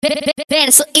Vem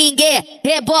no swing,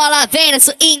 rebola, vem no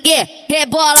swing,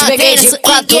 rebola, vem no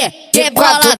swing,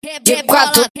 rebola,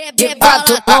 de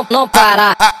quatro, não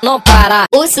para, não para.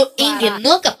 O swing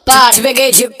nunca para. Te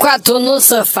peguei de quatro no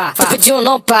sofá, pediu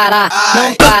não para,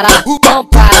 não para, não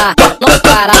para, não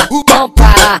para, não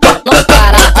para, não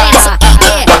para. Vem no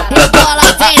swing, rebola,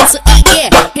 vem no swing,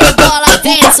 rebola,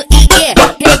 vem no swing,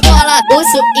 rebola. O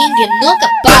swing nunca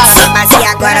para. Mas e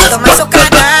agora toma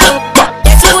socadão,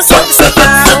 desce pro seu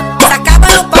bucetão, se acaba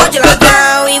no pau de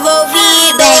ladrão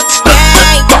envolvido.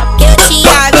 Vem, que eu te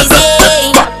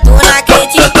avisei, tu não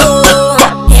acreditou.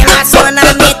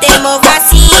 Relacionamento é mó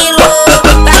vacilo,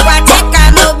 tá com a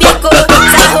tcheca no bico,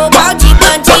 sarrou pau de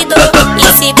bandido.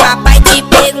 E se papai te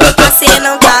perguntar, cê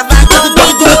não tava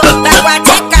comigo. Tá com a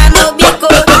tcheca no bico,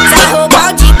 sarrou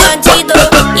pau de bandido.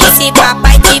 E se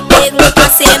papai te perguntar,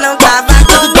 cê não tava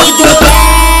comigo.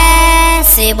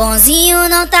 Ser bonzinho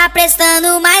não tá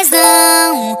prestando mais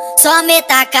não. Só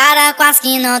meta a cara com as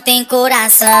que não tem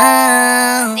coração.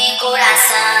 Tem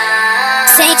coração.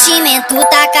 Sentimento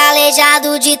tá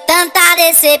calejado de tanta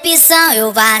decepção.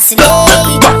 Eu vacilei,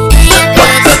 nem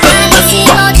acreditando nesse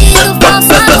maldito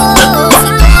falso amor.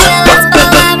 Com belas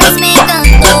palavras me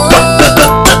encantou.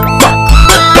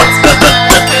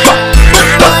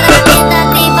 Agora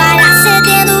ainda tem várias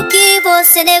cedendo que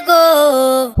você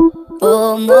negou.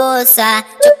 Ô moça,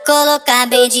 deixa eu colocar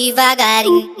bem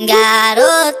devagarinho.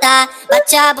 Garota,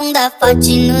 bate a bunda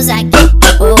forte nos aqui.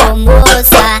 Ô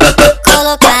moça, deixa eu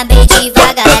colocar bem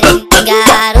devagarinho.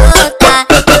 Garota,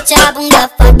 bate a bunda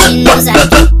forte nos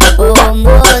aqui. Ô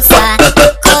moça, deixa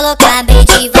eu colocar bem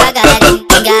devagarinho.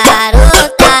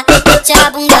 Garota, bate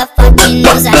a bunda forte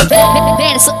nos aqui.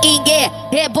 Vem no swing,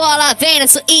 rebola, vem no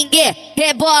swing,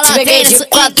 rebola, Te vem peguei no de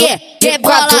quatro,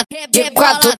 swing,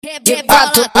 rebola, de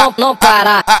quatro, não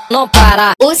para, não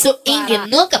para. O swing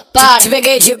nunca para. Te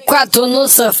peguei de quatro no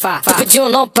sofá, pediu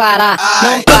não para,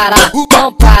 não para,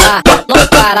 não para, não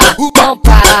para, não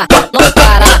para, não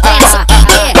para. Vem no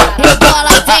swing,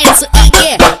 rebola, vem no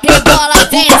swing, rebola,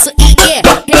 vem no swing,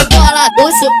 rebola.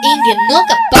 O swing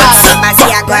nunca para. Mas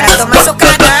e agora toma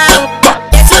socadão,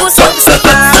 desce pro seu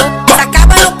bucetão, se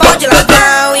acaba no pau de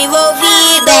ladrão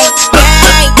envolvido.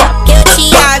 Vem, que eu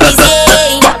te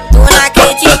avisei, tu não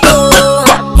acreditou.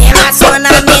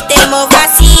 Relacionamento é mó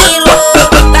vacilo,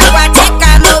 tá com a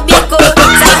tcheca no bico,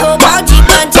 sarrou pau de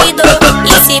bandido.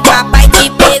 E se papai te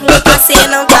perguntar, cê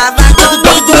não tava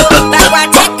comigo. Tá com a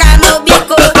tcheca no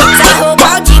bico, sarrou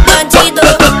pau de bandido.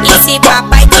 E se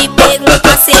papai te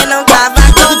perguntar, cê não tava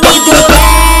comigo.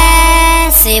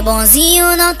 Ser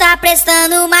bonzinho não tá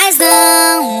prestando mais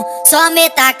não. Só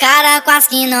meta a cara com as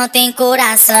que não tem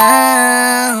coração.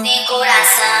 Tem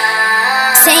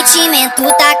coração. Sentimento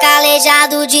tá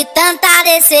calejado de tanta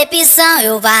decepção.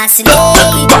 Eu vacilei,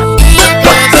 nem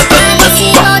acreditando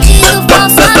nesse maldito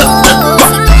falso amor.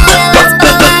 Com belas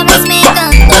palavras me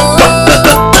encantou.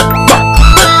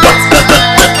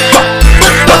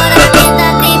 Agora ainda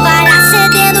tem várias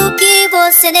cedendo que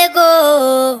você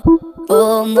negou.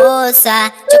 Ô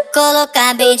moça, deixa eu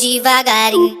colocar bem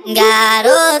devagarinho.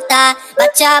 Garota,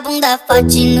 bate a bunda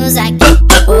forte nos aqui.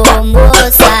 Ô moça,